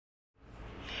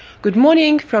Good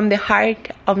morning from the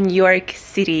heart of New York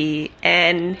City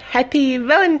and happy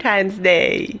Valentine's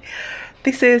Day!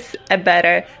 This is a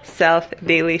Better Self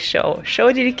Daily show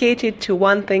dedicated to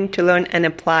one thing to learn and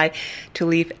apply to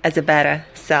live as a better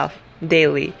self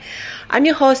daily. I'm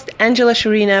your host, Angela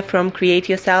Shurina from Create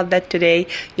Yourself That Today,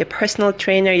 your personal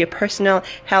trainer, your personal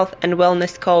health and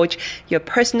wellness coach, your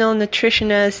personal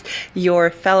nutritionist,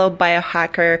 your fellow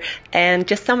biohacker, and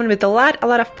just someone with a lot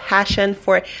of passion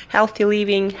for healthy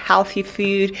living, healthy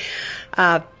food,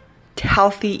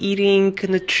 healthy eating,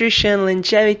 nutrition,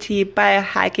 longevity,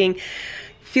 biohacking,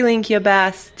 feeling your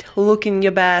best, looking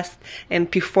your best,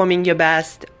 and performing your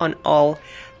best on all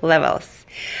levels.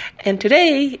 And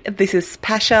today, this is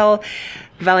special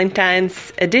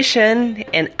Valentine's edition,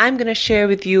 and I'm going to share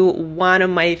with you one of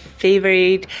my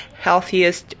favorite,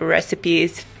 healthiest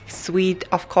recipes, sweet,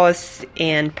 of course,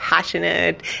 and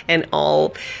passionate, and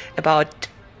all about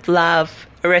love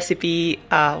recipe.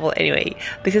 Anyway,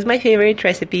 this is my favorite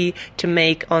recipe to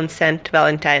make on St.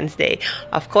 Valentine's Day.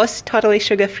 Of course, totally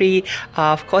sugar-free,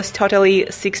 of course, totally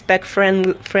six-pack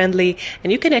friendly,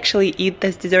 and you can actually eat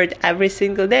this dessert every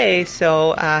single day.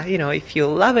 So, if you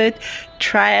love it,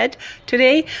 try it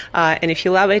today, and if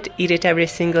you love it, eat it every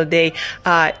single day.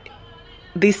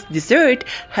 This dessert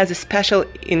has a special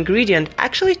ingredient,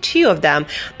 actually two of them,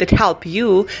 that help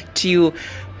you to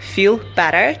feel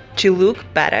better, to look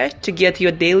better, to get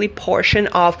your daily portion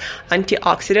of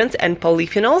antioxidants and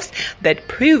polyphenols that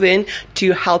proven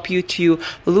to help you to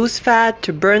lose fat,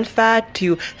 to burn fat,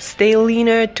 to stay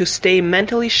leaner, to stay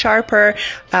mentally sharper,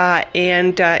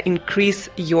 and increase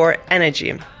your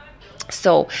energy.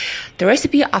 So the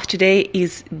recipe of today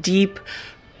is deep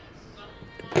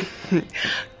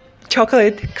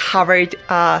chocolate-covered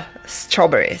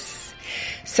strawberries.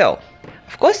 So,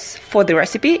 of course, for the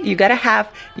recipe, you gotta have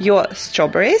your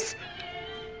strawberries.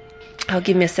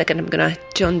 Give me a second. I'm gonna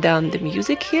turn down the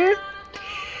music here.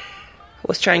 I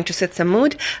was trying to set some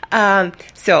mood.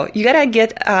 So you gotta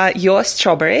get your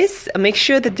strawberries. Make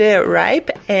sure that they're ripe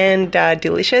and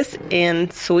delicious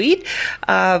and sweet.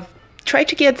 Try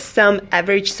to get some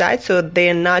average size so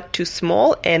they're not too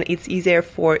small and it's easier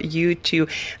for you to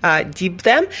dip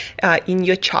them in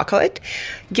your chocolate.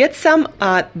 Get some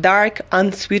dark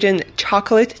unsweetened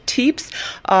chocolate tips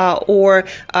or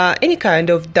any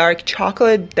kind of dark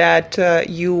chocolate that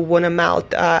you want to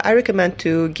melt. I recommend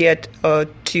to get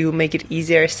to make it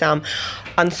easier some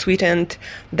unsweetened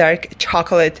dark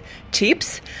chocolate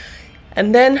tips.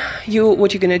 And then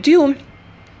what you're gonna do,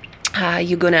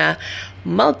 you're gonna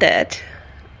melt it.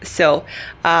 So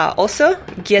also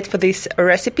get for this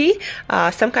recipe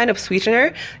some kind of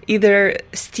sweetener, either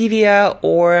stevia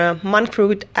or monk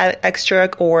fruit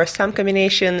extract or some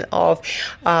combination of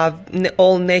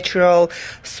all natural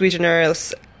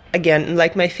sweeteners. Again,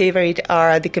 like my favorite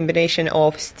are the combination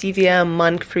of stevia,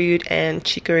 monk fruit, and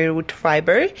chicory root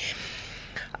fiber.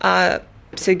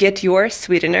 So get your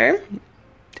sweetener.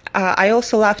 I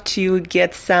also love to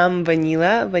get some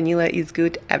vanilla. Vanilla is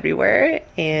good everywhere,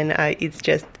 and it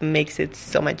just makes it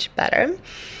so much better.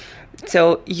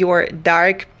 So your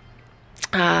dark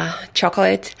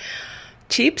chocolate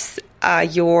chips,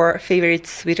 your favorite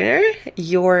sweetener,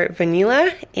 your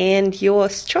vanilla, and your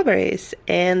strawberries.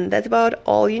 And that's about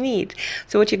all you need.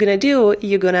 So what you're going to do,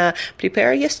 you're going to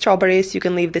prepare your strawberries. You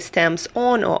can leave the stems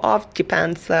on or off,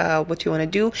 depends what you want to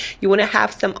do. You want to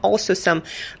have some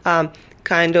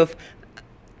kind of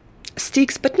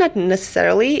sticks, but not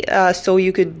necessarily, so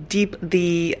you could dip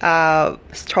the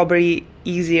strawberry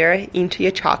easier into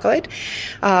your chocolate.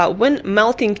 When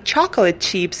melting chocolate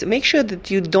chips, make sure that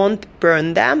you don't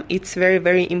burn them. It's very,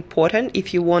 very important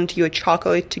if you want your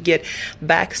chocolate to get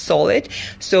back solid.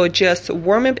 So just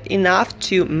warm it enough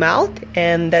to melt,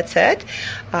 and that's it.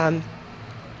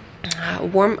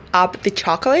 Warm up the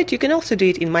chocolate. You can also do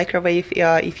it in microwave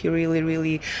if you're really,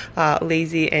 really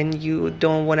lazy and you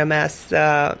don't want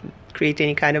to create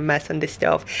any kind of mess on the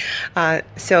stove.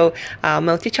 So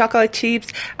melt your chocolate chips,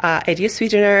 add your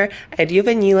sweetener, add your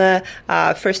vanilla.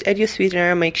 First add your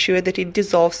sweetener, make sure that it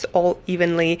dissolves all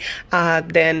evenly.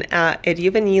 Then add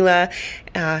your vanilla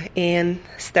and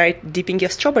start dipping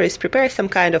your strawberries. Prepare some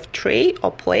kind of tray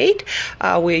or plate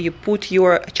where you put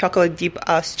your chocolate dip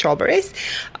strawberries.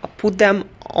 Put them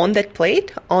on that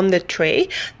plate, on the tray.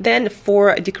 Then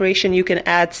for decoration, you can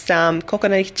add some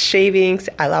coconut shavings.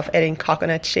 I love adding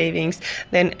coconut shavings.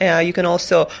 Then you can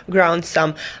also ground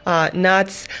some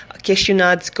nuts. Cashew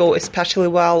nuts go especially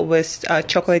well with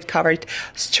chocolate-covered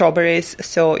strawberries.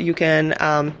 So you can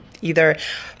either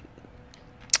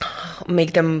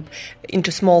make them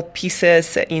into small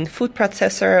pieces in food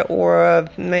processor or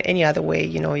any other way.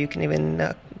 You can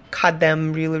even cut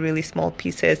them really, really small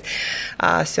pieces.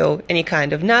 So any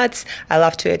kind of nuts. I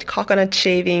love to add coconut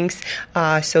shavings.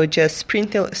 So just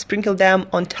sprinkle them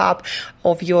on top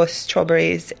of your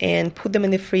strawberries and put them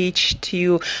in the fridge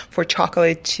for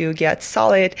chocolate to get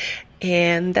solid.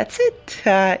 And that's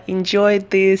it. Enjoy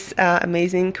this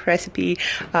amazing recipe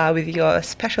with your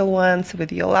special ones,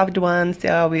 with your loved ones,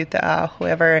 with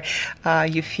whoever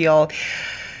you feel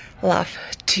love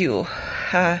to.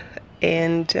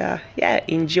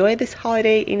 Enjoy this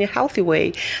holiday in a healthy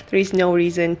way. There is no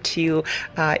reason to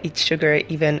eat sugar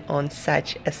even on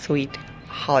such a sweet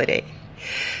holiday.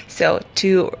 So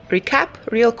to recap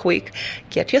real quick,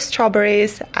 get your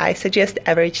strawberries. I suggest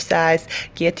average size.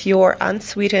 Get your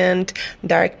unsweetened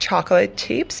dark chocolate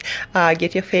chips.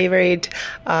 Get your favorite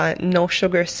no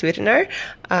sugar sweetener.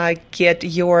 Get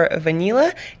your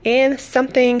vanilla and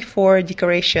something for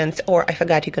decorations. Or I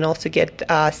forgot, you can also get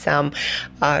some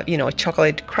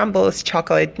chocolate crumbles,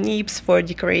 chocolate nibs for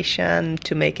decoration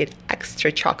to make it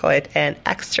extra chocolate and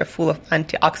extra full of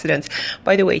antioxidants.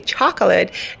 By the way,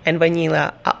 chocolate and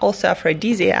vanilla are also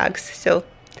aphrodisiacs, so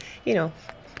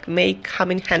may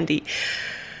come in handy.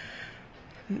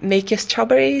 Make your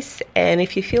strawberries, and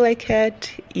if you feel like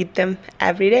it, eat them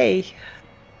every day.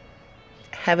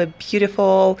 Have a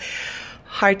beautiful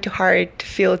heart-to-heart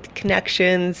filled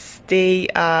connections. They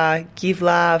give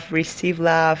love, receive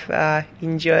love,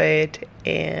 enjoy it,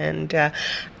 and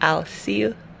I'll see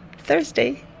you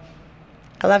Thursday.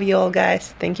 I love you all,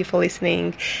 guys. Thank you for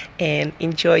listening, and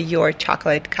enjoy your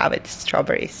chocolate-covered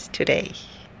strawberries today.